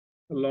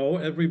Hello,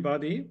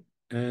 everybody,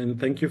 and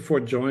thank you for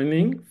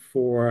joining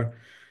for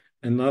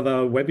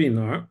another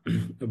webinar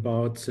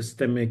about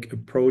systemic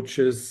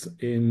approaches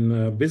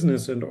in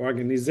business and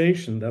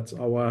organization. That's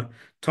our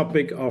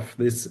topic of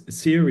this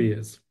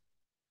series.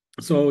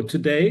 So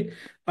today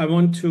I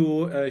want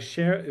to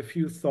share a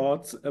few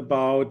thoughts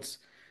about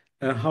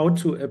how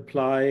to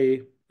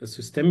apply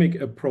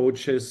systemic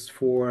approaches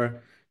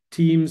for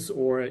teams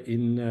or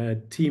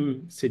in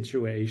team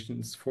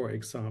situations, for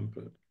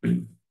example.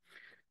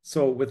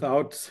 So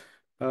without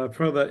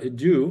further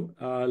ado,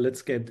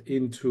 let's get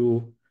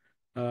into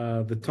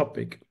the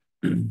topic.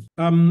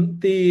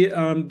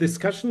 The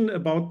discussion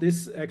about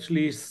this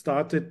actually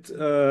started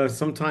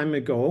some time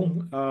ago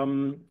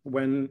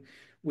when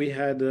we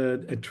had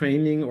a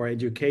training or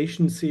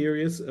education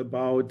series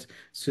about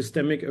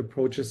systemic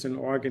approaches in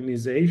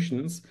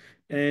organizations.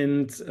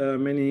 And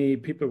many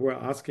people were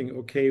asking,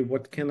 okay,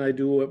 what can I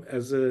do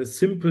as a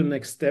simple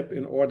next step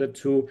in order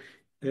to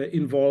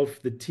involve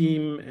the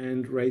team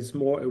and raise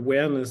more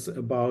awareness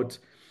about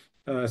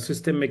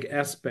systemic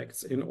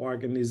aspects in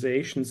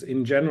organizations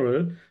in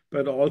general,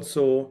 but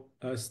also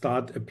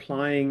start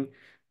applying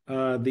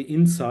the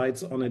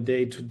insights on a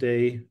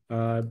day-to-day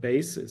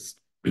basis.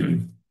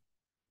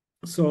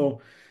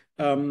 So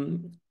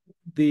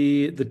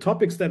the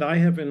topics that I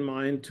have in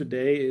mind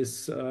today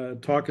is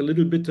talk a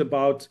little bit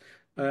about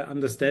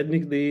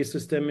understanding the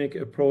systemic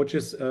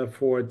approaches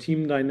for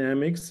team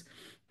dynamics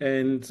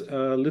and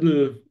a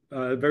little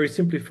very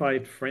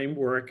simplified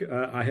framework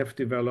I have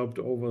developed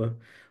over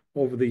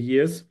the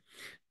years.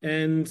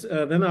 And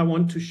then I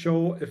want to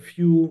show a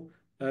few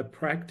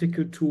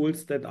practical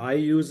tools that I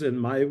use in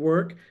my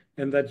work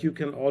and that you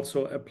can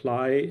also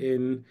apply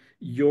in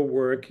your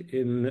work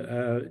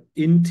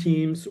in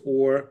teams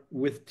or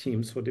with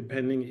teams. So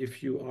depending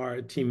if you are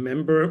a team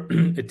member,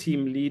 a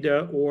team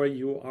leader, or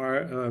you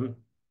are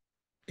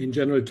in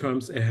general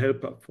terms, a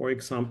helper, for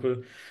example,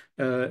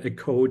 a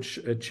coach,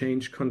 a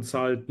change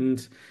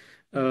consultant,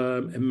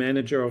 a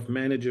manager of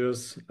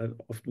managers.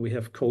 Often we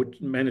have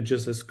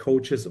managers as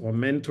coaches or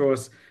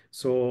mentors.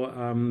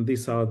 So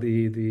these are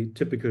the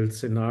typical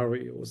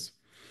scenarios.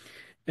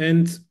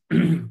 And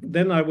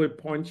then I will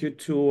point you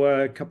to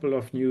a couple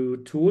of new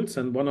tools.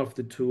 And one of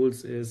the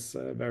tools is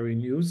very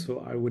new. So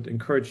I would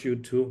encourage you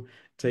to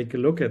take a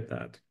look at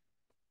that.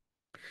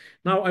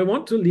 Now, I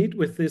want to lead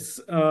with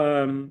this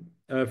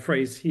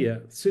phrase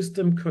here: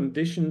 system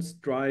conditions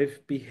drive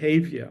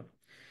behavior.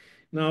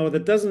 Now,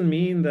 that doesn't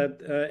mean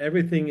that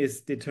everything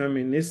is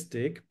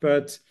deterministic,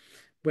 but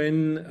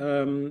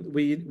when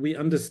we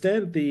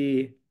understand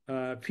the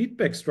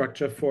feedback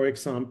structure, for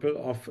example,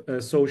 of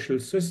a social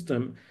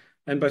system,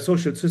 and by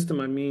social system,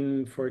 I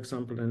mean, for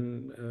example,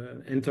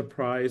 an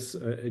enterprise,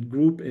 a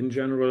group in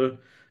general,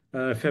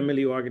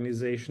 family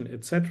organization,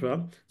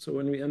 etc. So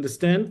when we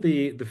understand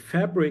the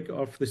fabric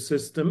of the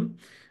system,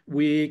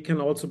 we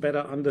can also better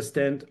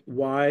understand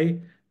why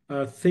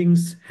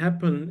things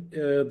happen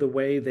the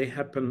way they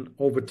happen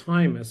over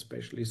time,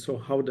 especially. So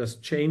how does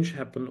change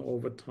happen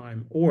over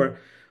time? Or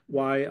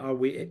why are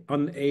we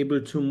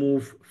unable to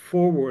move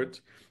forward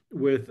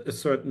with a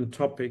certain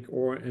topic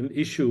or an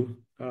issue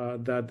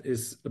that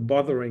is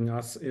bothering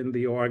us in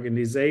the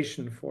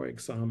organization, for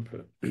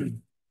example?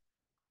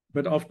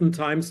 But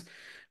oftentimes,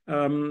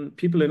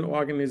 people in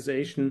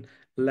organization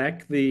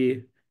lack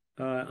the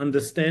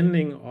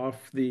understanding of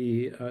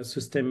the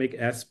systemic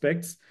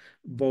aspects,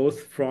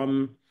 both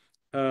from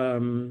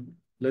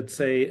let's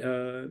say,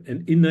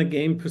 an inner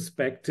game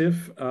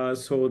perspective,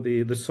 so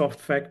the soft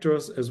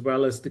factors as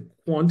well as the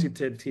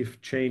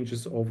quantitative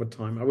changes over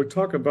time. I will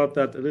talk about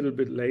that a little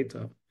bit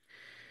later.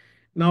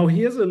 Now,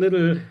 here's a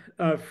little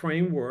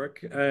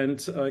framework and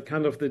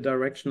kind of the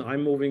direction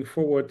I'm moving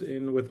forward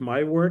in with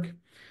my work.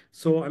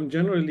 So I'm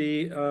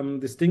generally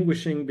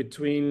distinguishing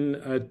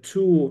between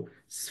two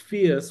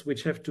spheres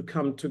which have to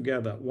come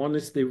together. One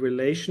is the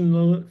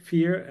relational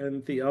sphere,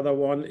 and the other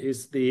one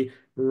is the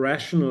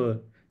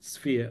rational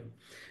sphere.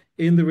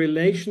 In the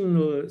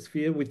relational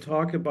sphere, we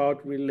talk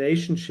about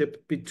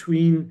relationship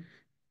between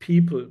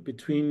people,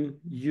 between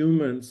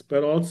humans,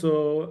 but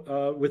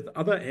also with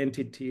other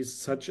entities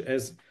such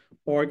as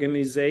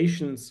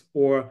organizations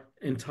or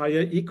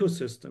entire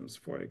ecosystems,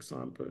 for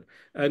example.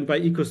 And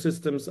by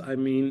ecosystems, I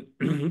mean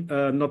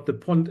not the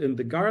pond in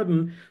the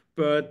garden,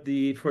 but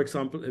for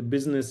example, a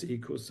business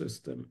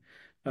ecosystem.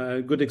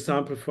 A good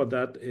example for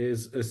that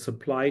is a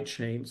supply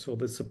chain. So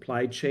the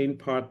supply chain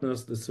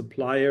partners, the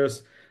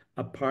suppliers,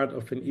 are part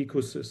of an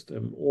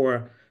ecosystem.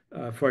 Or,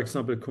 for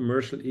example,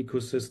 commercial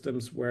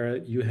ecosystems where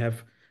you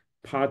have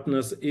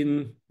partners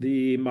in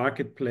the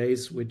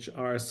marketplace which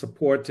are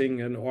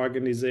supporting an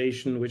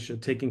organization, which are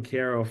taking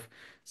care of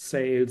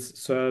sales,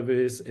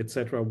 service,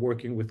 etc.,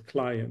 working with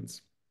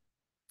clients.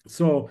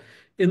 So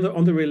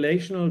on the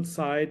relational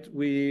side,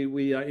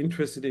 we are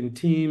interested in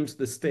teams,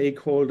 the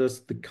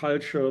stakeholders, the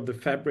culture, the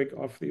fabric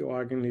of the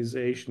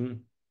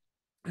organization,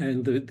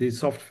 and the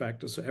soft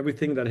factors, so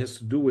everything that has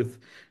to do with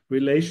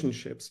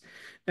relationships.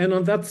 And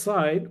on that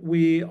side,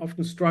 we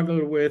often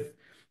struggle with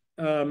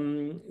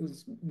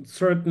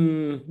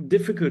certain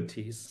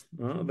difficulties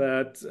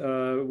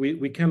that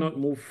we cannot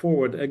move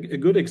forward. A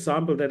good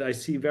example that I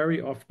see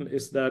very often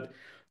is that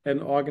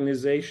an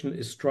organization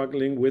is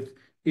struggling with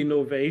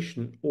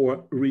innovation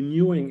or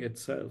renewing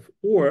itself,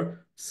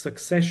 or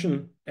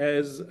succession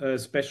as a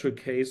special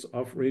case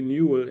of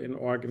renewal in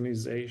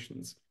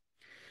organizations.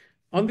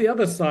 On the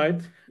other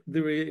side,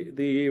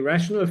 the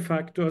rational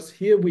factors,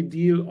 here we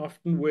deal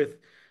often with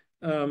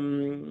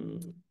um,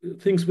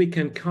 things we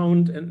can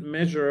count and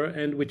measure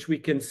and which we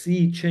can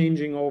see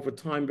changing over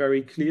time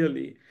very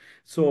clearly.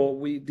 So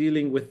we're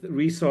dealing with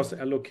resource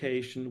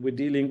allocation, we're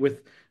dealing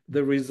with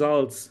the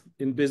results.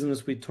 In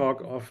business, we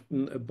talk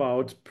often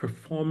about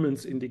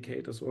performance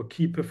indicators or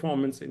key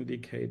performance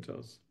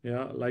indicators.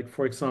 Yeah, like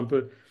for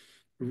example,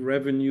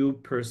 revenue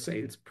per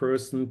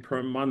salesperson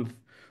per month,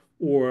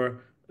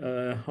 or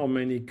how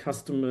many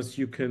customers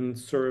you can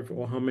serve,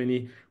 or how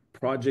many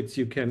projects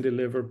you can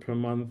deliver per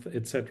month,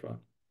 etc.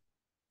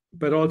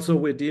 But also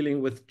we're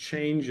dealing with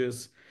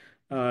changes,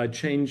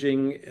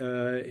 changing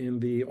in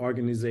the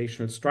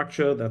organizational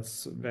structure.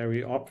 That's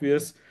very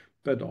obvious,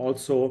 but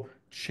also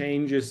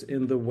changes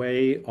in the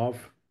way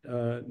of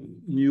uh,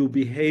 new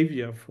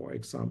behavior, for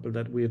example,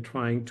 that we're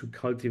trying to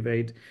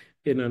cultivate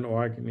in an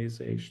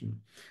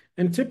organization.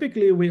 And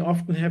typically, we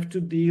often have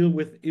to deal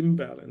with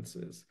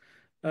imbalances.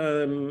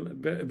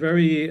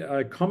 Very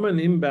common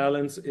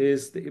imbalance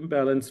is the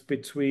imbalance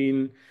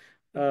between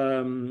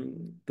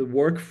the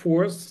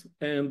workforce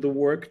and the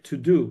work to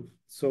do.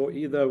 So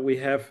either we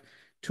have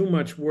too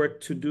much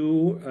work to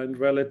do and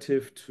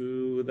relative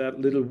to that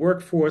little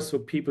workforce, so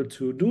people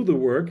to do the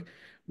work,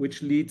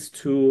 which leads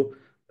to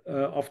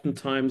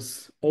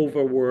oftentimes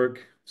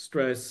overwork,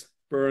 stress,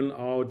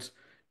 burnout,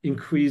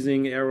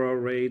 increasing error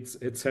rates,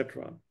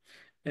 etc.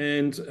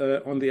 And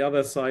on the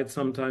other side,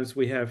 sometimes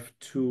we have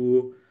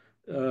too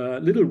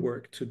little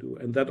work to do.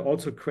 And that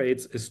also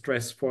creates a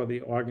stress for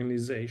the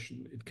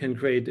organization. It can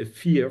create a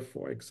fear,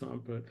 for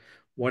example.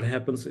 What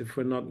happens if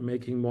we're not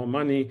making more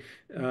money?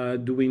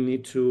 Do we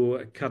need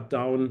to cut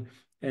down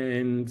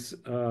and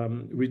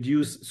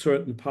reduce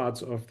certain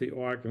parts of the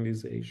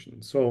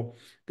organization? So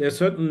there are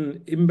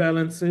certain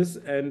imbalances.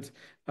 And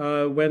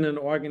when an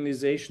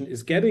organization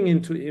is getting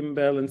into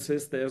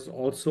imbalances, there's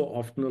also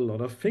often a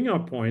lot of finger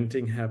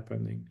pointing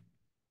happening.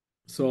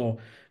 So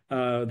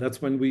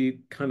that's when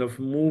we kind of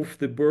move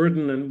the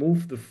burden and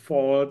move the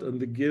fault and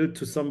the guilt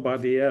to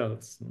somebody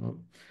else.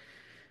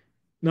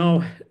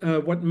 Now,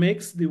 what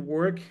makes the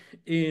work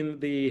in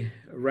the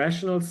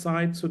rational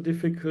side so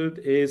difficult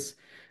is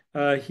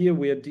here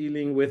we are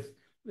dealing with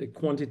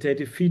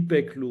quantitative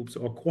feedback loops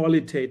or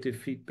qualitative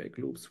feedback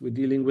loops. We're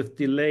dealing with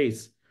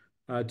delays.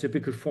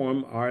 Typical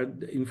form are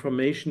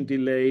information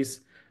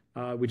delays,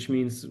 which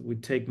means we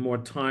take more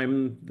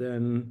time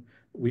than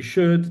we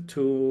should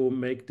to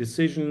make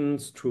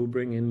decisions, to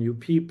bring in new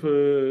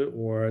people,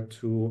 or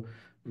to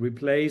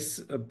replace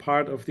a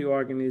part of the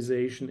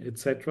organization,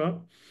 etc.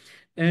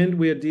 And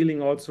we are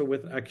dealing also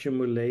with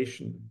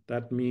accumulation.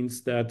 That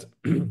means that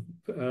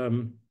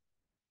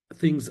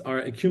things are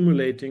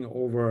accumulating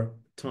over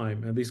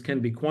time. And these can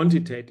be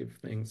quantitative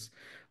things.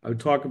 I'll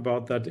talk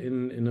about that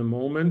in a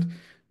moment,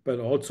 but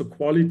also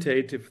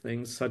qualitative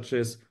things such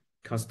as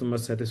customer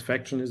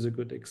satisfaction is a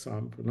good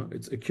example. No?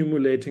 It's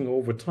accumulating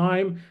over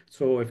time.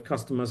 So if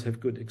customers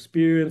have good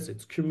experience,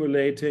 it's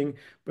accumulating.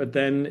 But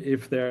then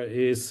if there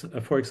is,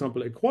 for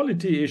example, a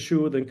quality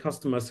issue, then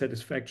customer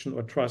satisfaction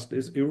or trust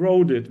is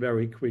eroded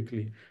very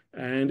quickly.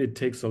 And it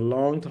takes a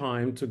long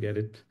time to get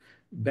it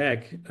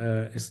back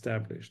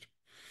established.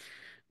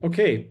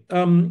 Okay,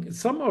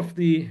 some of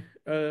the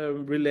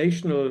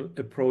relational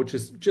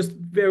approaches, just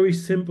very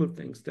simple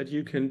things that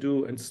you can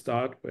do and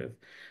start with,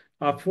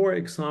 are, for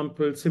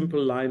example,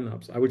 simple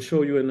lineups. I will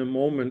show you in a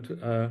moment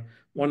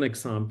one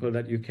example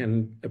that you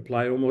can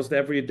apply almost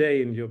every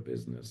day in your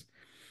business,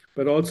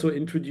 but also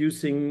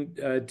introducing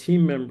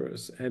team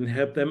members and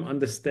help them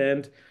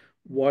understand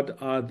what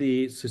are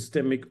the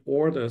systemic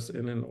orders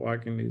in an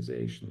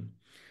organization,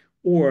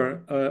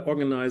 or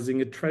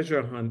organizing a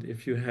treasure hunt.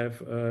 If you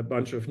have a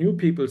bunch of new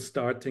people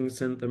starting,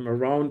 send them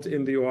around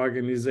in the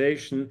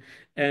organization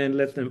and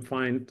let them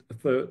find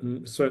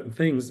certain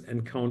things,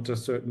 encounter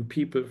certain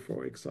people,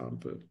 for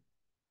example.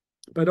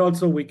 But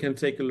also we can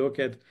take a look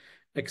at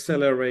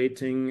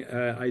accelerating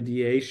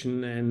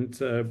ideation and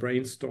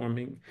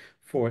brainstorming,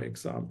 for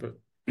example.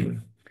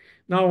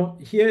 Now,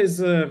 here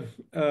is a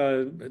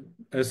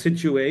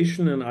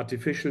situation, an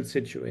artificial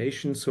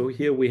situation. So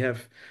here we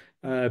have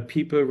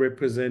people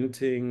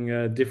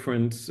representing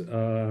different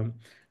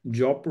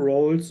job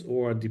roles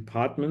or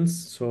departments.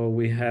 So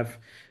we have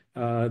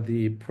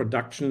the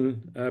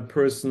production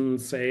person,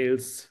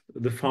 sales,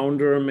 the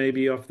founder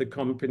maybe of the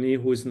company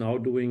who is now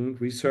doing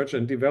research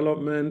and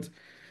development,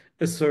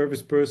 a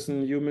service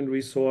person, human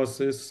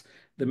resources,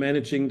 the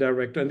managing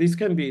director, and these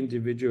can be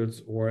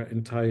individuals or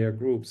entire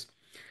groups.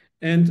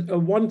 And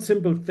one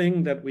simple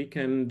thing that we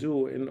can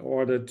do in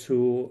order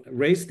to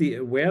raise the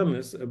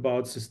awareness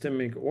about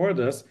systemic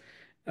orders,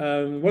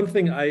 one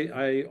thing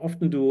I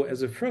often do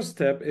as a first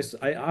step is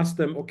I ask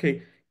them,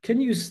 okay, can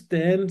you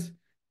stand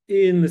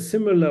in a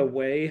similar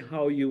way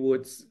how you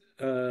would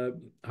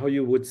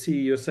see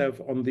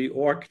yourself on the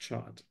org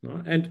chart,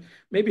 no? And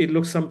maybe it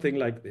looks something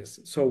like this.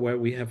 So where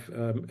we have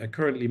a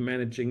currently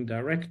managing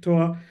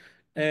director,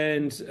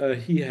 and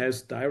he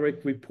has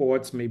direct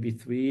reports, maybe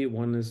three.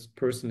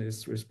 Person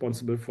is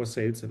responsible for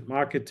sales and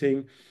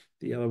marketing,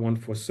 the other one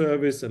for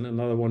service, and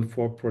another one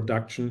for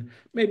production,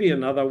 maybe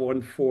another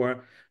one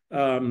for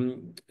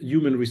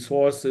human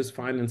resources,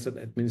 finance and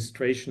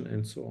administration,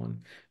 and so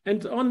on.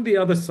 And on the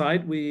other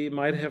side, we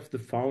might have the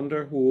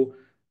founder who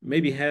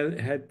maybe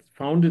had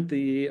founded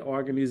the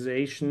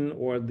organization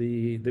or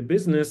the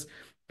business,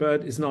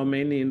 but is now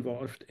mainly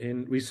involved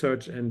in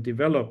research and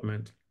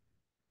development.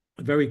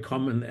 Very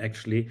common,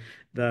 actually,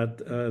 that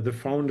the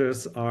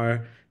founders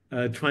are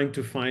trying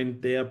to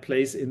find their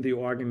place in the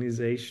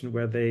organization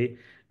where they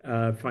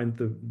find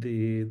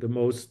the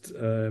most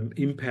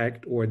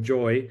impact or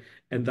joy.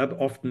 And that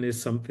often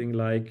is something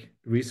like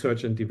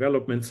research and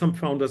development. Some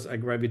founders are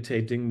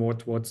gravitating more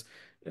towards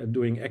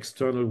doing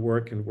external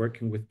work and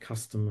working with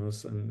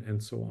customers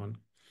and so on.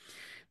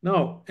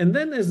 Now, and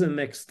then as a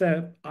next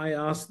step, I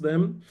asked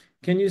them,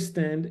 can you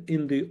stand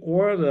in the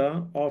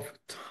order of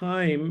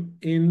time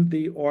in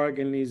the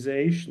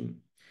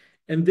organization?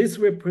 And this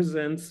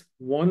represents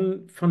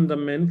one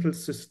fundamental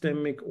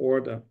systemic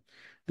order.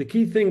 The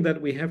key thing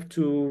that we have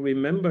to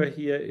remember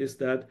here is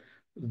that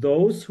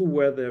those who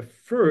were there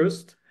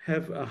first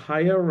have a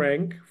higher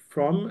rank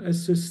from a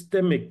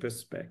systemic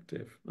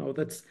perspective. Now,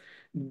 that's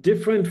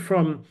different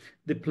from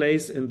the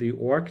place in the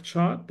org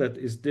chart, that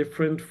is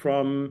different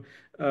from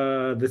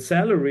the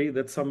salary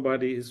that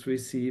somebody is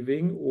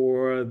receiving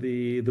or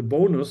the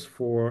bonus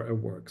for a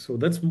work. So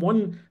that's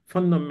one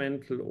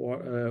fundamental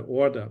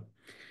order.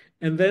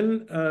 And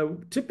then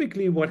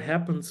typically what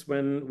happens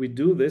when we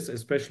do this,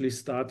 especially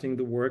starting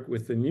the work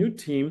with the new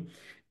team,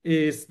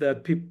 is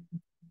that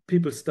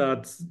people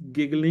start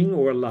giggling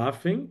or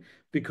laughing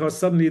because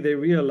suddenly they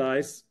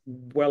realize,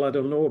 well, I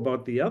don't know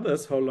about the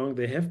others, how long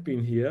they have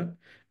been here,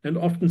 and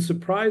often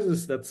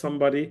surprises that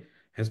somebody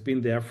has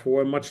been there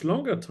for a much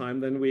longer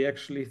time than we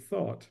actually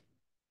thought.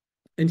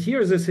 And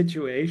here is a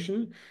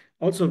situation,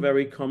 also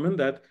very common,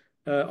 that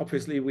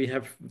obviously we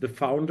have the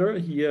founder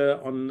here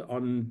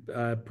on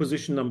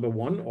position number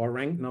one or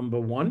rank number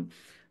one.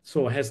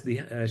 So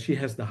she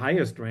has the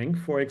highest rank,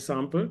 for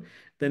example.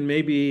 Then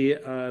maybe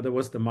there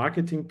was the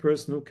marketing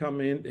person who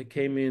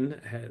came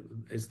in,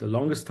 is the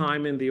longest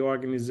time in the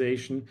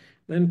organization,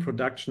 then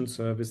production,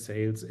 service,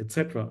 sales,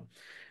 etc.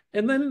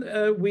 And then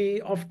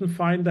we often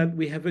find that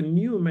we have a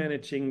new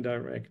managing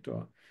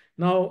director.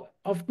 Now,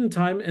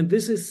 oftentimes, and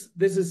this is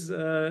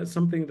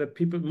something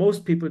that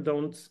most people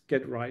don't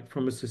get right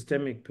from a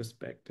systemic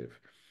perspective.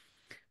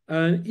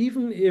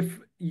 Even if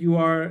you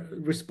are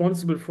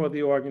responsible for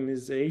the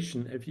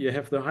organization, if you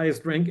have the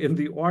highest rank in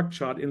the org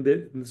chart in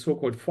the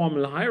so-called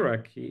formal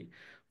hierarchy,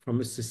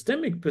 from a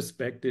systemic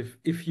perspective,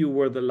 if you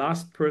were the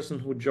last person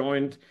who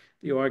joined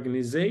the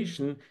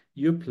organization,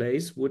 your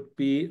place would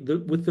be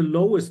with the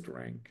lowest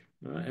rank.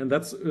 And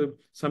that's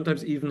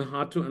sometimes even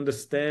hard to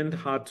understand,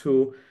 hard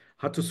to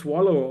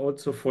swallow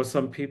also for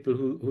some people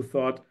who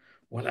thought,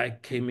 well, I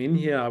came in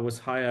here, I was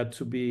hired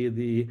to be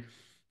the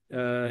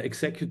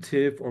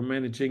executive or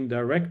managing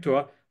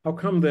director. How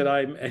come that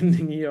I'm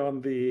ending here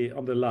on the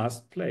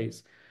last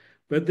place?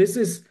 But this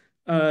is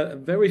a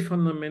very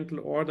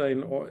fundamental order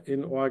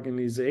in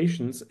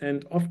organizations,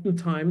 and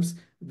oftentimes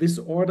this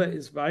order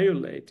is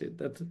violated,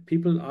 that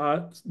people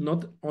are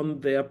not on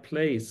their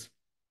place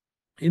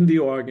in the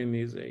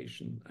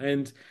organization,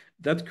 and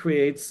that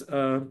creates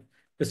a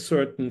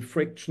certain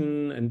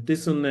friction and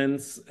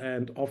dissonance,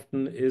 and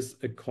often is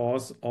a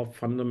cause of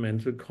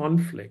fundamental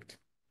conflict.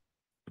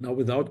 Now,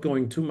 without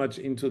going too much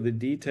into the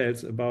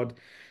details about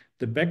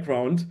the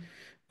background,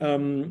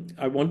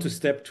 I want to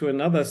step to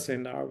another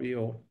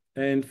scenario.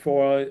 And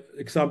for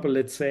example,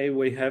 let's say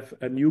we have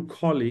a new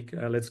colleague,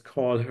 let's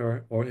call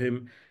her or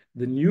him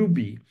the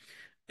newbie.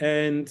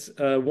 And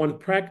one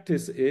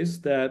practice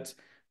is that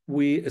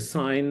we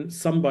assign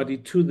somebody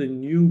to the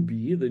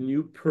newbie, the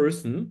new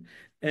person,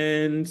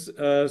 and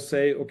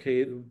say,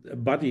 okay, a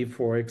buddy,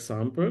 for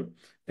example.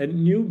 And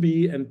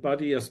newbie and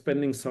buddy are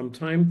spending some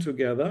time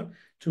together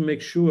to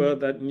make sure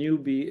that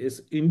newbie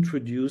is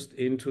introduced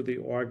into the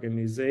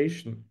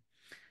organization.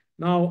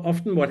 Now,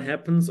 often what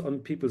happens on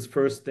people's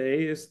first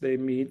day is they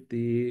meet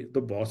the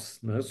boss,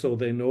 no? So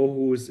they know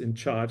who is in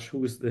charge,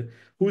 who's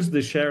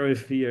the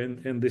sheriff here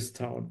in this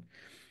town.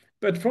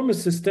 But from a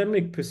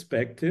systemic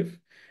perspective,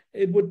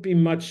 it would be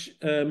much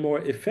more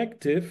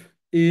effective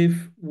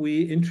if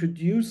we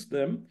introduce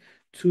them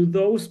to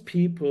those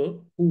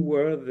people who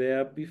were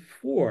there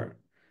before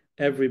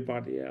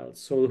everybody else,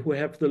 so who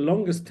have the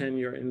longest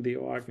tenure in the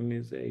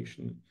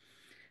organization.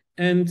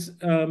 And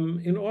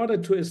in order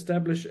to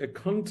establish a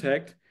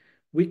contact,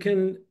 we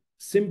can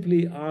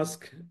simply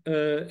ask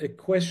a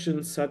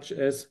question such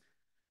as,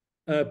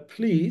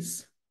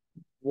 please,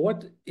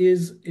 what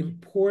is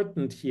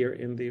important here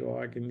in the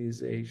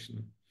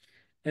organization?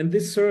 And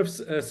this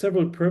serves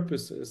several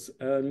purposes.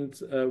 And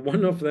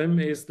one of them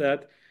is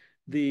that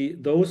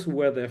those who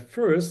were there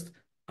first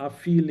are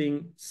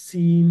feeling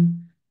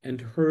seen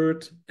and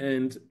heard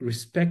and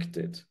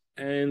respected.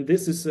 And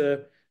this is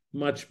a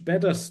much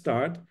better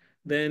start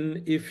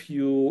than if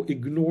you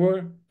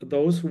ignore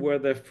those who were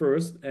there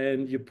first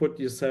and you put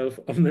yourself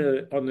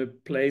on a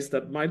place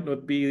that might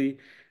not be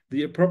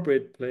the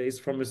appropriate place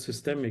from a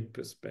systemic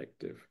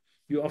perspective.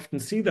 You often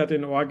see that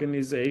in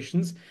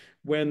organizations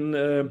when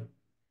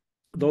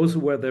those who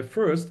were there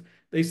first,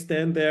 they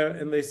stand there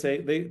and they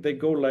say they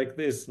go like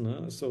this,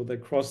 no? So they're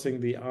crossing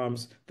the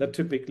arms. That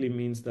typically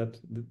means that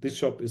this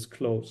shop is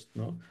closed,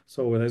 no?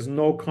 So there's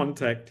no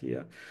contact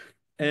here,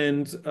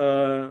 and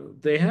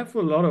they have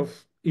a lot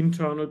of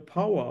internal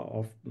power.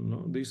 Often,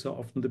 no? These are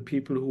often the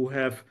people who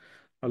have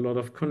a lot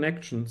of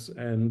connections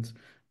and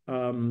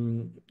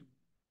um,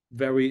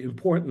 very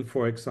important,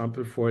 for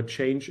example, for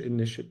change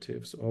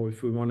initiatives or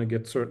if we want to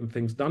get certain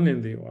things done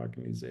in the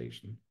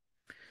organization.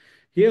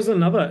 Here's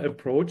another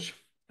approach,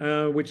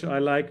 which I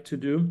like to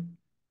do,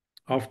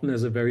 often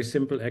as a very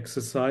simple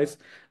exercise.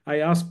 I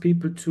ask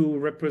people to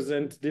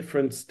represent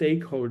different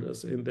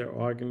stakeholders in their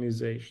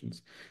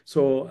organizations.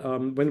 So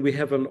when we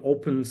have an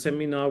open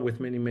seminar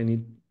with many,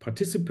 many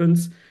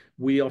participants,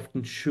 we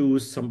often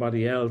choose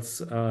somebody else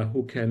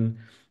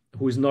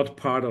who is not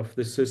part of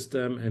the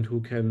system and who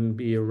can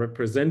be a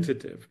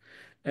representative.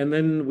 And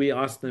then we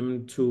ask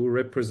them to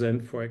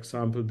represent, for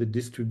example, the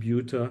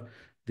distributor,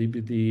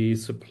 the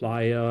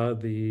supplier,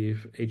 the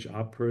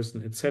HR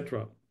person,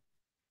 etc.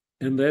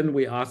 And then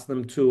we ask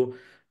them to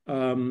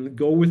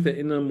go with the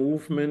inner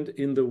movement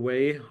in the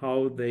way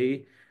how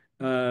they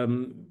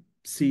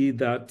see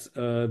that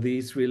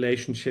these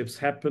relationships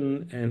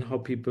happen and how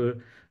people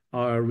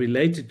are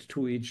related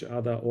to each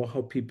other or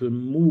how people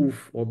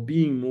move or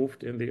being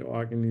moved in the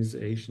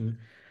organization.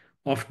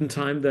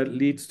 Oftentimes that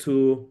leads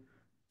to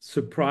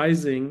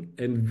surprising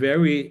and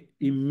very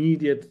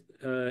immediate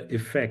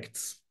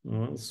effects.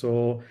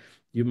 So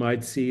you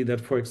might see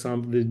that, for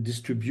example, the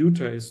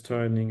distributor is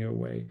turning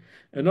away.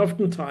 And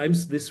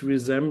oftentimes this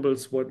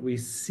resembles what we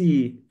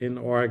see in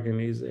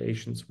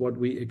organizations, what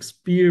we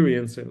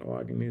experience in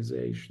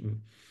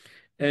organization.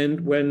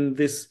 And when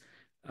this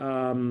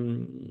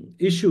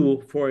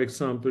issue, for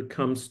example,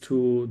 comes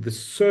to the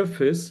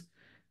surface,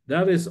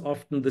 that is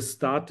often the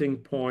starting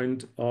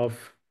point of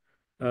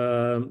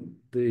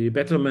the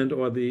betterment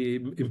or the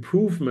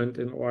improvement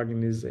in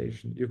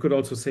organization. You could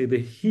also say the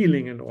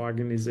healing in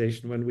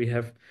organization when we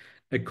have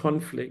a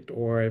conflict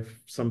or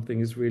if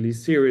something is really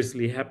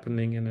seriously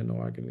happening in an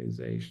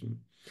organization.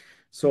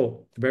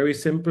 So very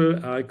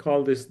simple. I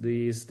call this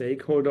the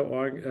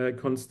stakeholder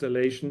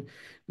constellation.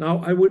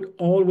 Now, I would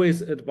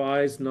always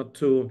advise not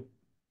to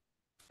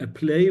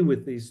play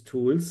with these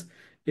tools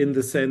in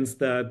the sense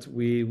that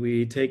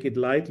we take it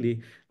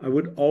lightly. I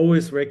would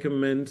always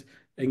recommend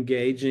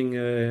engaging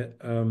a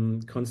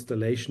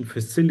constellation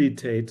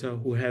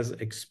facilitator who has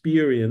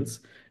experience,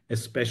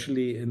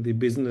 especially in the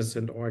business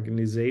and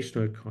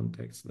organizational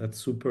context. That's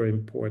super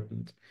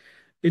important.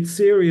 It's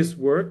serious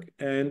work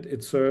and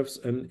it serves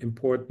an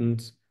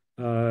important,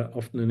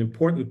 often an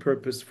important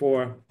purpose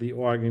for the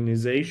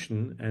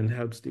organization and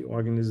helps the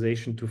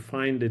organization to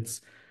find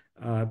its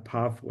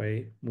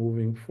pathway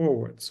moving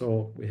forward.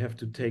 So we have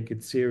to take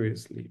it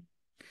seriously.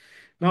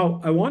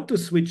 Now, I want to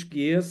switch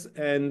gears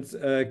and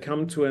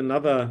come to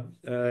another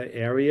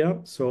area.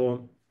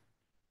 So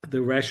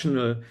the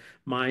rational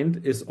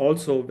mind is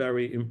also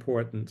very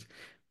important.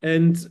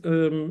 And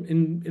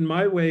in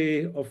my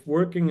way of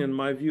working and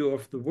my view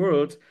of the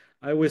world,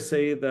 I always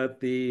say that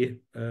the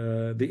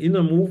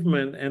inner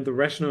movement and the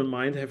rational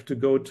mind have to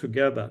go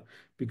together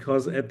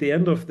because at the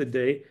end of the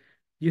day,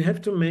 you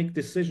have to make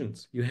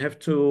decisions. You have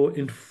to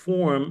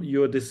inform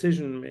your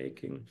decision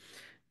making.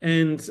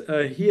 And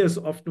here's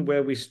often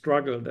where we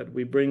struggle that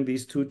we bring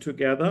these two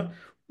together,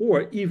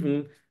 or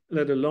even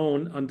let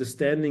alone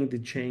understanding the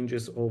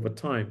changes over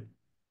time.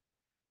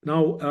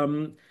 Now,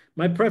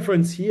 my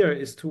preference here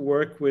is to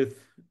work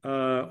with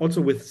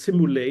also with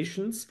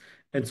simulations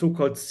and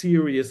so-called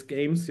serious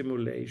game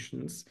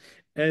simulations.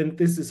 And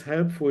this is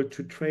helpful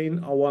to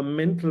train our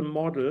mental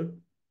model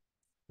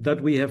that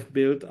we have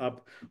built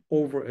up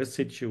over a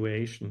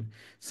situation.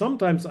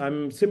 Sometimes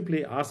I'm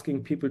simply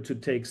asking people to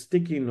take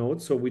sticky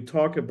notes. So we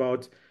talk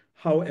about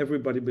how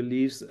everybody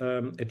believes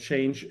a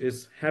change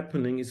is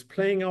happening, is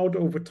playing out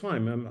over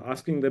time. I'm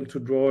asking them to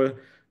draw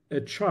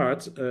a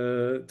chart,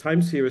 a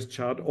time series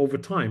chart over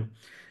time.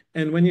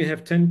 And when you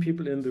have 10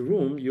 people in the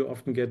room, you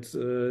often get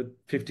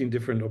 15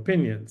 different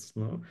opinions.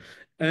 No?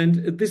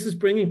 And this is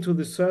bringing to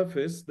the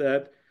surface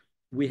that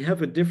we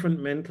have a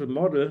different mental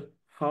model,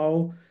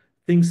 how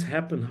things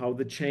happen, how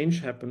the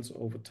change happens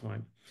over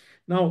time.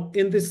 Now,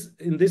 in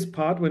this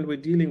part, when we're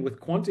dealing with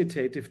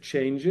quantitative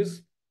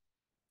changes,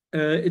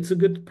 it's a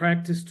good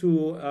practice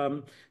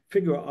to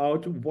figure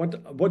out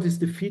what is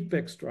the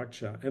feedback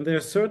structure. And there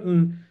are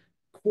certain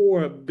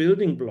core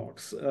building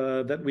blocks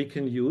that we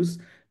can use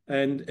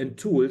and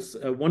tools.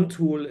 One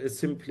tool is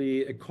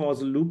simply a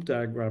causal loop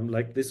diagram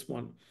like this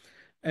one.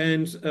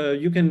 And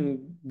you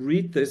can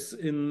read this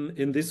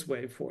in this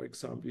way, for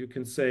example. You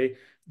can say,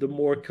 The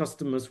more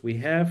customers we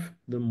have,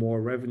 the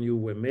more revenue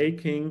we're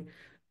making.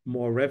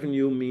 More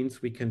revenue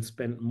means we can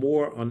spend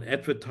more on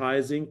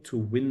advertising to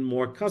win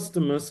more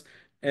customers,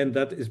 and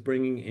that is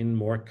bringing in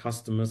more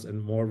customers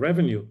and more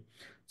revenue.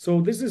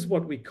 So this is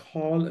what we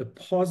call a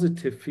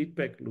positive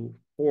feedback loop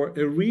or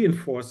a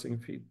reinforcing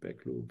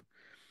feedback loop.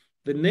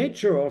 The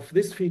nature of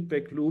this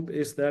feedback loop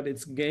is that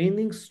it's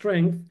gaining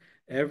strength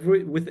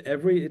with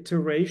every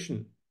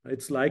iteration.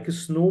 It's like a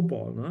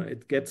snowball. No?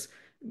 It gets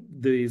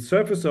the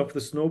surface of the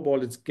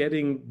snowball, it's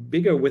getting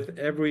bigger with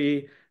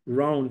every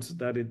round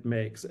that it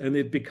makes, and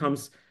it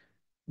becomes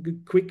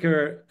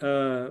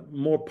quicker,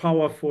 more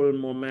powerful,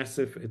 more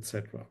massive,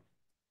 etc.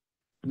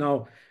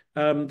 Now,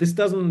 this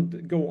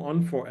doesn't go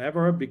on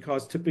forever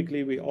because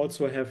typically we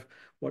also have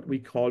what we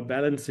call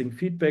balancing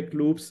feedback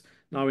loops.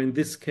 Now, in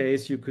this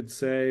case, you could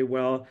say,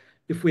 well,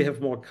 if we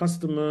have more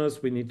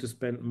customers, we need to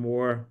spend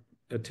more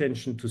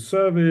attention to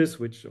service,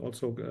 which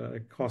also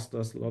costs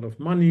us a lot of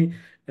money,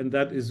 and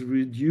that is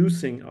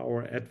reducing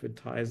our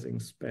advertising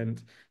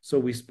spend. So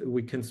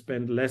we can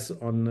spend less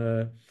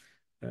on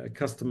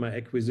customer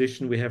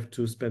acquisition. We have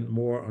to spend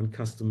more on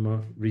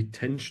customer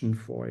retention,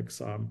 for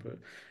example.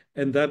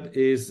 And that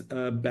is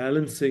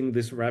balancing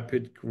this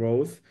rapid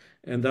growth.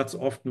 And that's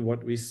often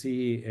what we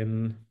see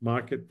in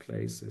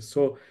marketplaces.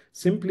 So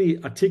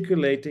simply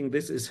articulating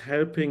this is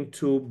helping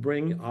to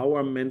bring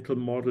our mental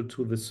model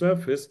to the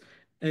surface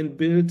and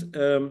build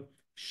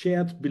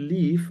shared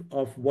belief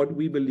of what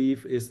we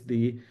believe is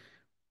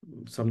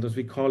sometimes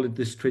we call it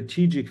the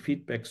strategic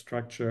feedback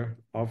structure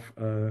of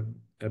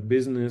a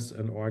business,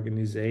 an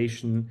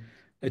organization,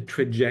 a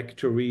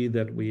trajectory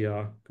that we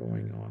are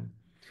going on.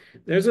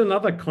 There's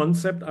another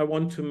concept I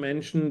want to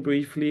mention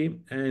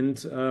briefly, and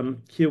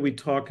here we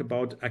talk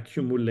about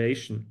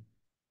accumulation.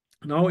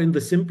 Now, in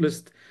the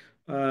simplest,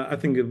 I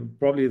think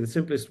probably the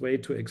simplest way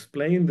to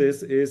explain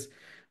this is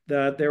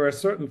that there are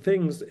certain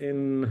things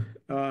in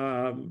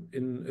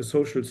a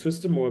social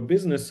system or a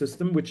business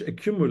system which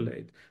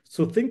accumulate.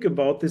 So think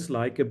about this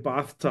like a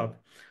bathtub.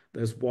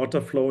 There's water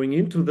flowing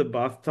into the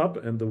bathtub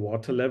and the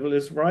water level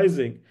is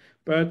rising.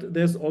 But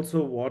there's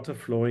also water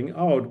flowing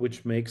out,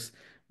 which makes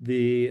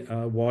the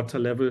water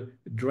level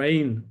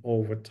drain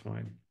over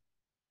time.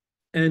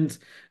 And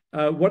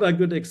what are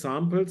good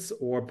examples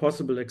or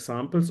possible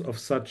examples of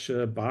such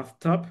a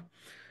bathtub?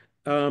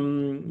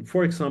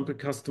 For example,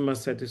 customer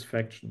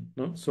satisfaction.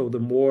 No? So the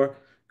more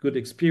good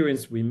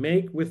experience we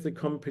make with the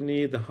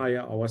company, the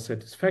higher our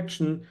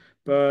satisfaction.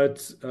 But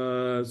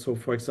so,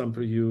 for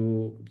example,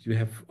 you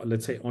have,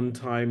 let's say,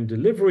 on-time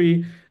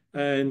delivery,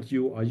 and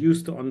you are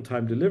used to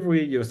on-time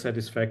delivery. Your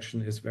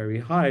satisfaction is very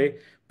high.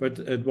 But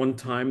at one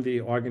time,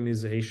 the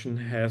organization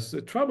has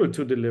trouble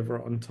to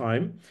deliver on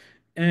time,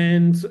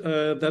 and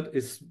that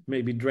is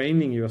maybe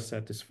draining your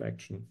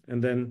satisfaction.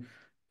 And then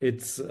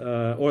it's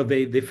or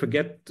they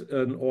forget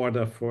an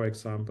order, for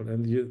example,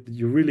 and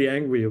you're really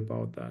angry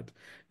about that,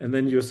 and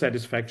then your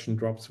satisfaction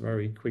drops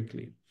very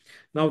quickly.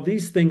 Now,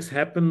 these things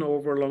happen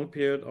over a long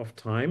period of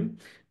time,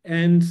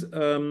 and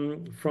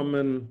from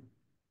an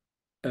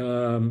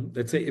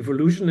let's say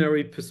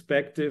evolutionary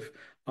perspective,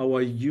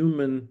 our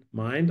human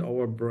mind,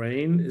 our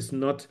brain, is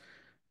not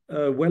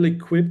well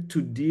equipped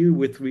to deal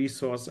with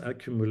resource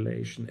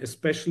accumulation,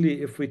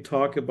 especially if we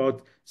talk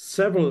about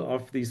several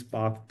of these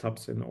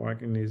bathtubs in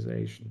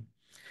organization.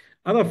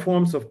 Other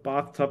forms of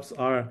bathtubs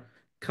are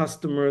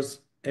customers,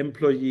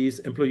 employees,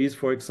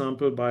 for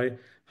example, by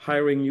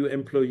hiring new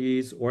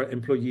employees or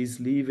employees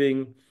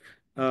leaving,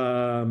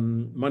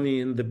 money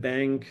in the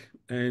bank,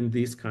 and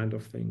these kind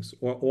of things,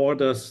 or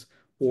orders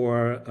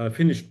or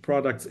finished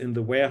products in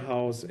the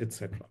warehouse,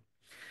 etc.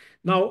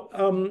 Now,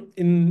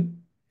 in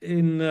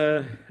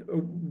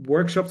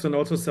workshops and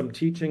also some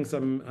teachings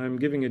I'm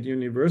giving at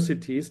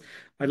universities,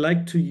 I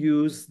like to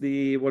use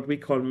what we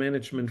call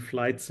management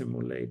flight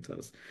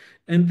simulators.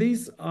 And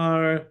these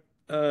are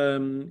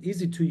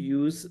easy to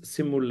use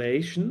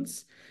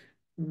simulations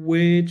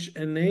which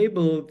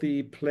enable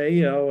the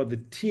player or the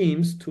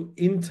teams to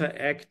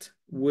interact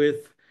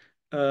with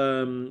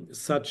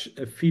such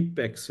a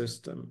feedback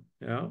system.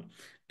 Yeah.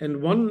 And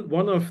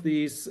one of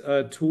these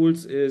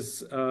tools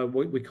is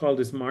what we call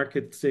this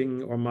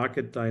marketing or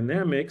market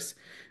dynamics,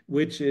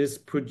 which is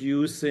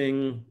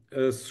producing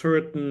a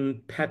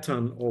certain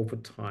pattern over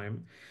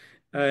time.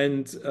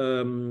 And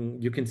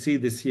you can see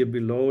this here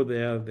below.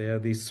 There are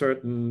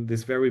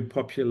these very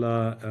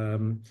popular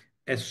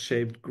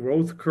S-shaped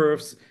growth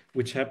curves,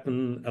 which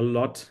happen a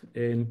lot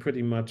in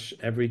pretty much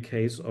every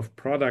case of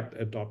product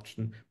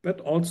adoption,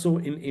 but also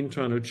in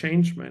internal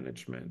change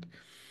management.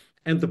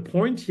 And the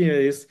point here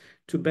is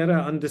to better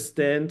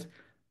understand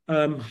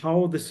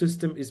how the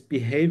system is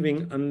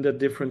behaving under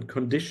different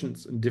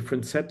conditions and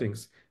different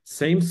settings.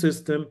 Same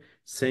system,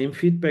 same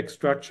feedback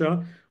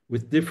structure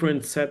with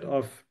different set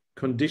of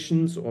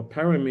conditions or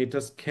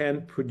parameters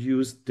can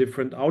produce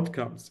different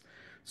outcomes.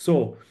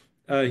 So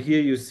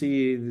here you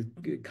see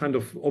kind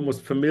of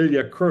almost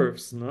familiar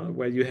curves, no?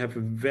 Where you have a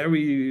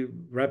very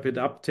rapid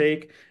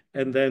uptake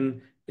and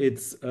then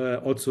it's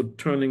also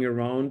turning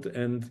around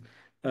and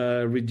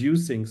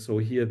reducing. So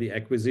here the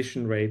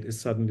acquisition rate is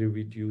suddenly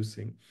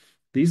reducing.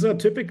 These are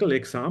typical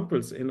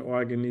examples in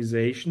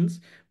organizations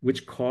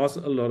which cause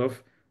a lot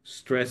of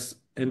stress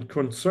and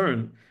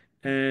concern,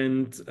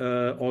 and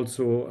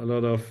also a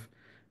lot of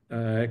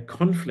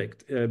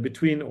conflict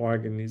between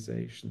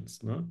organizations.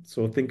 No?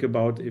 So think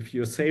about if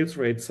your sales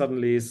rate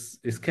suddenly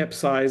is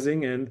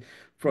capsizing and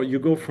you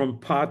go from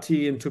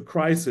party into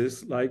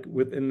crisis like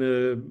within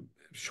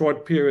a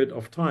short period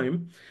of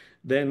time,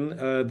 then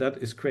that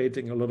is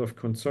creating a lot of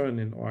concern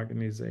in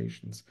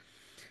organizations.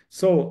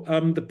 So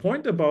the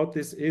point about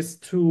this is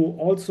to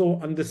also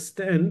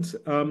understand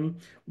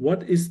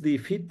what is the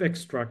feedback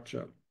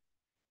structure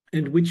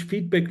and which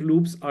feedback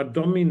loops are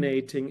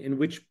dominating in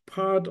which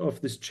part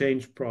of this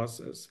change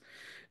process.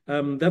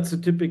 That's a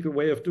typical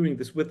way of doing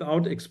this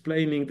without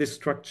explaining this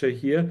structure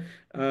here.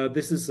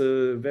 This is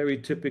a very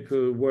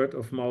typical word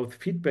of mouth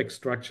feedback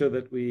structure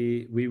that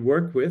we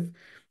work with.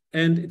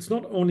 And it's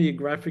not only a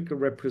graphical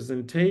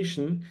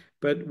representation,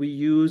 but we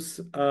use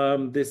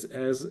this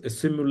as a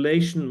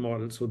simulation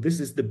model. So this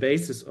is the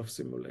basis of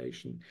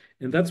simulation.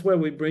 And that's where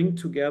we bring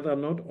together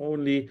not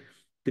only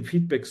the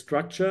feedback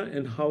structure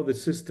and how the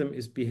system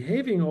is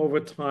behaving over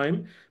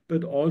time,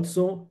 but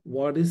also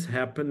what is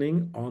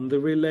happening on the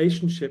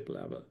relationship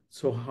level.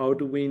 So how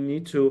do we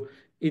need to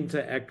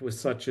interact with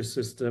such a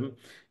system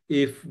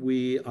if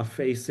we are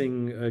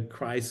facing a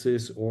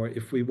crisis, or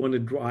if we want to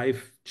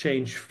drive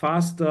change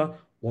faster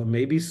or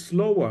maybe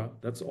slower?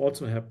 That's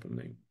also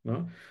happening.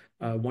 No?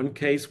 One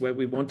case where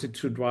we wanted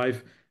to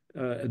drive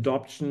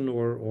adoption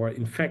or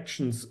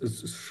infections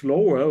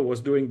slower was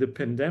during the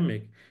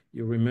pandemic.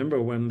 You remember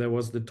when there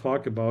was the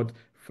talk about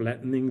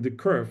flattening the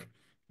curve.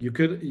 You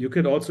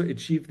could also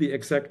achieve the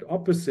exact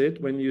opposite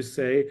when you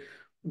say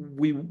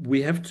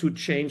we have to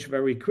change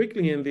very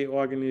quickly in the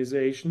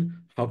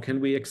organization. How can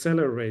we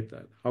accelerate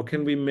that? How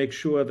can we make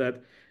sure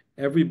that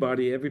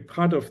everybody, every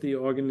part of the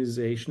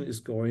organization is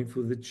going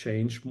through the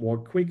change more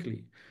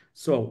quickly?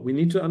 So we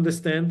need to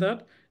understand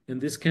that, and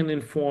this can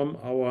inform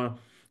our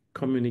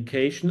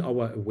communication,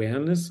 our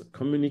awareness,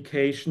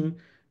 communication,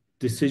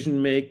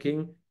 decision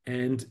making,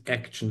 and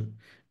action.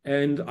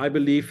 And I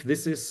believe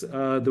this is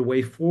the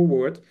way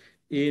forward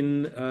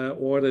in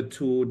order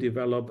to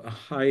develop a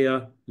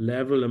higher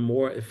level, a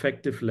more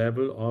effective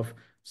level of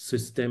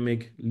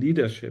systemic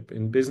leadership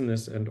in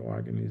business and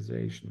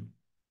organization.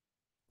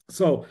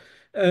 So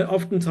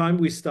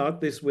oftentimes we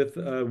start this with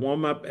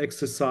warm-up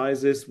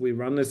exercises. We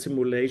run a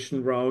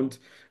simulation round.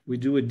 We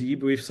do a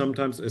debrief,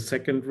 sometimes a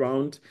second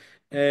round.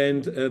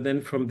 And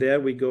then from there,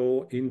 we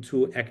go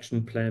into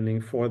action planning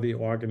for the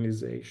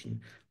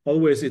organization.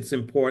 Always, it's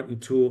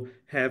important to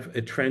have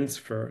a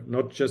transfer,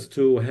 not just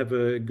to have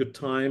a good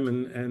time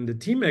and a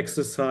team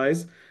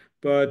exercise,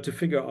 but to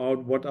figure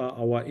out what are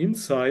our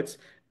insights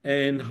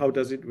and how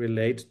does it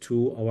relate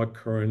to our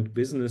current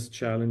business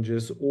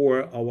challenges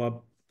or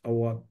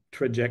our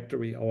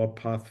trajectory, our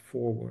path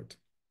forward.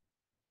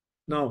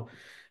 Now,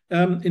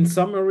 in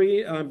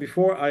summary,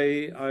 before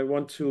I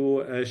want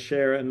to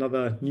share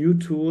another new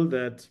tool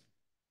that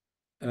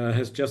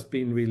has just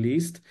been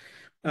released.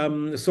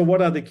 So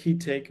what are the key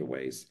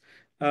takeaways?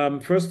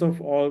 First of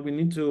all, we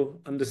need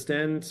to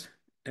understand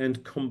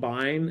and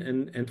combine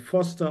and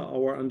foster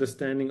our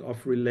understanding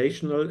of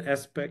relational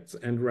aspects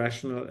and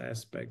rational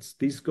aspects.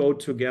 These go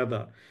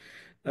together.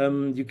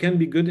 You can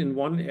be good in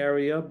one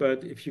area,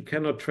 but if you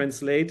cannot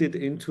translate it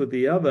into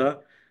the other,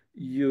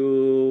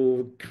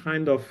 you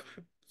kind of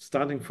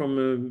starting from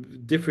a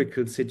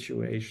difficult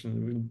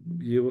situation.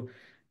 You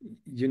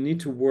need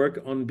to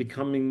work on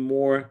becoming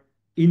more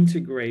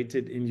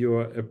integrated in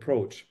your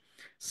approach.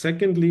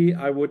 Secondly,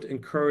 I would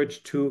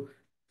encourage to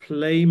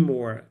play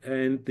more,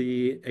 and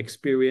the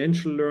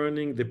experiential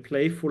learning, the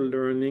playful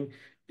learning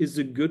is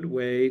a good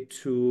way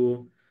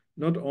to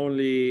not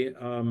only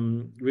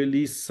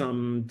release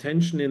some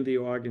tension in the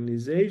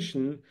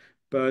organization,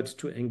 but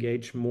to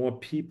engage more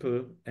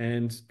people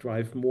and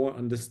drive more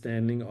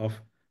understanding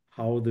of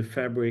how the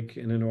fabric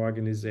in an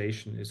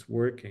organization is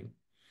working.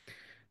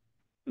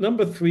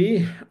 Number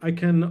three, I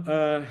can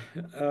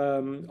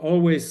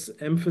always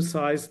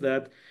emphasize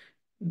that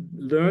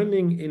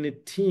learning in a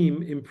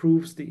team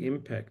improves the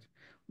impact.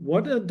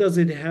 What does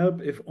it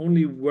help if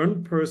only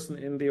one person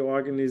in the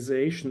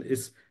organization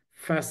is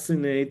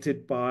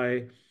fascinated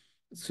by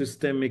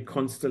systemic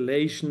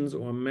constellations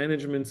or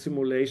management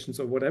simulations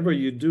or whatever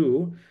you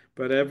do,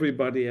 but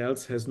everybody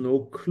else has no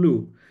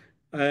clue?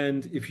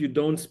 And if you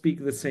don't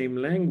speak the same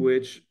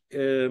language,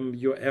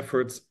 your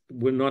efforts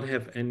will not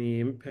have any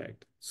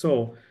impact.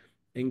 So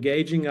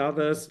engaging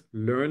others,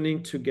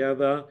 learning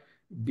together,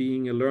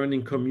 being a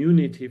learning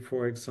community,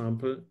 for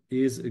example,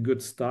 is a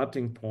good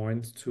starting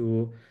point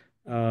to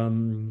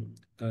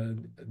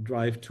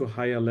drive to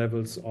higher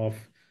levels of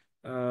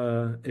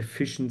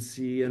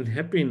efficiency and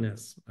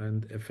happiness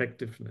and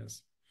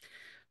effectiveness.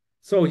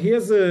 So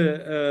here's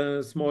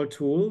a small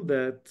tool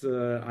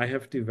that I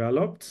have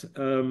developed.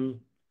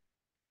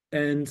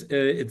 and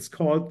it's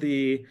called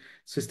the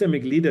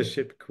Systemic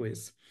Leadership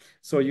Quiz.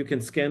 So you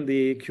can scan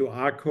the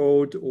QR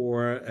code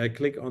or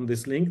click on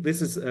this link.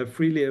 This is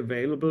freely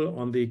available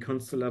on the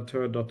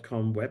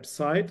constellator.com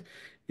website.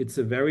 It's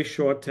a very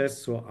short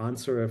test, so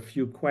answer a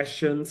few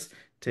questions,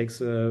 takes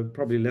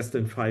probably less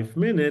than 5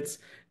 minutes,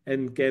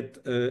 and get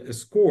a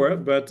score.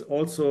 But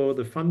also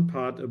the fun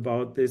part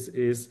about this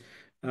is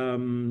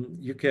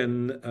you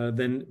can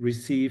then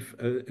receive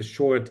a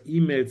short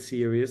email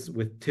series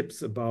with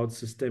tips about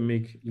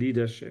systemic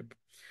leadership.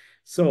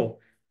 So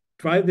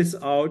try this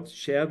out,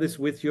 share this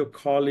with your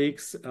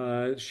colleagues.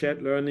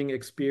 Shared learning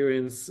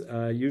experience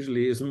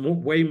usually is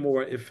way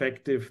more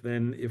effective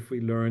than if we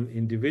learn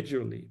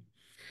individually.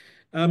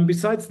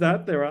 Besides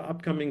that, there are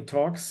upcoming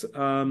talks.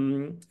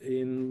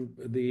 In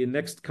the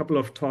next couple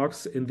of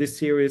talks in this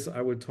series,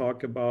 I will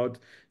talk about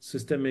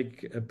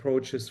systemic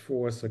approaches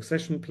for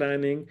succession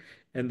planning.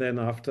 And then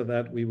after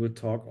that, we will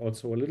talk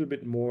also a little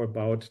bit more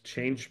about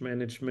change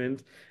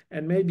management.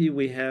 And maybe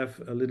we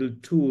have a little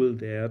tool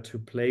there to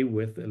play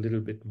with a little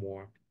bit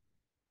more.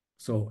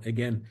 So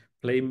again,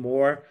 play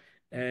more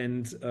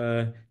and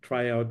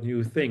try out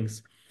new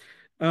things.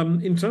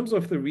 In terms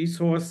of the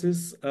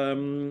resources,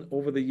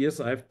 over the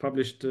years, I've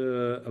published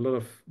a lot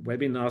of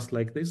webinars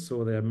like this.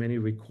 So there are many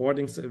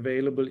recordings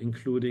available,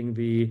 including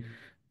the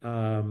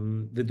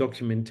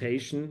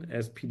documentation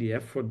as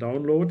PDF for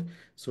download.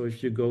 So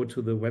if you go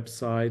to the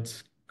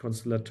website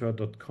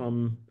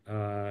constellator.com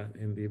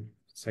in the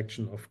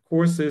section of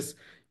courses,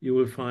 you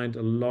will find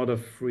a lot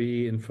of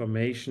free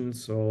information.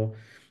 So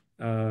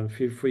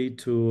feel free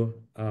to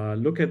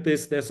look at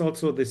this. There's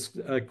also this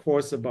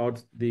course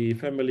about the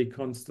family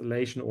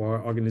constellation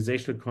or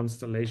organizational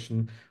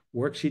constellation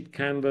worksheet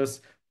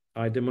canvas.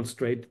 I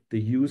demonstrate the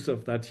use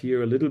of that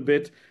here a little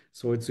bit.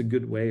 So it's a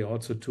good way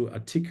also to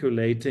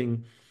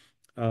articulating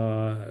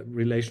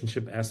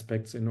relationship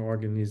aspects in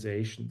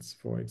organizations,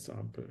 for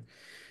example.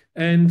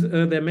 And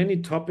there are many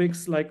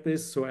topics like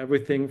this. So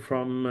everything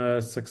from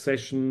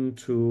succession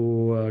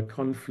to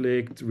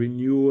conflict,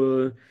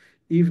 renewal,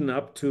 even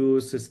up to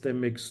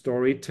systemic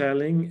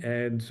storytelling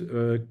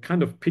and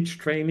kind of pitch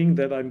training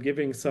that I'm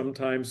giving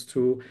sometimes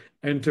to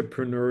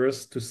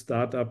entrepreneurs, to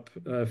startup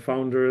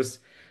founders,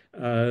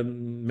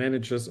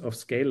 managers of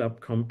scale-up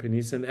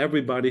companies, and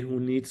everybody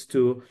who needs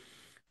to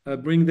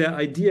bring their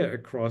idea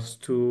across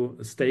to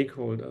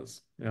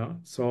stakeholders. Yeah,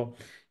 so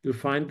you'll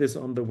find this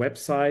on the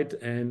website,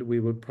 and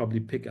we will probably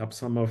pick up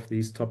some of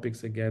these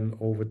topics again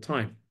over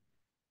time.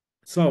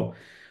 So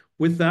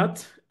with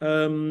that,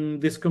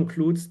 this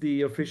concludes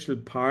the official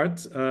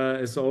part.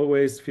 As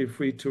always, feel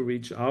free to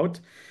reach out.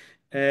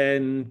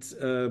 And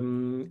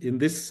in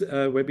this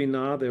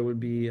webinar, there will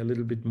be a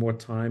little bit more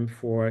time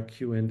for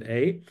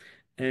Q&A.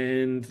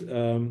 And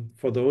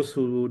for those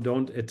who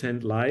don't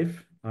attend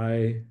live,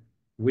 I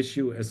wish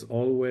you, as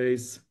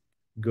always,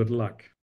 good luck.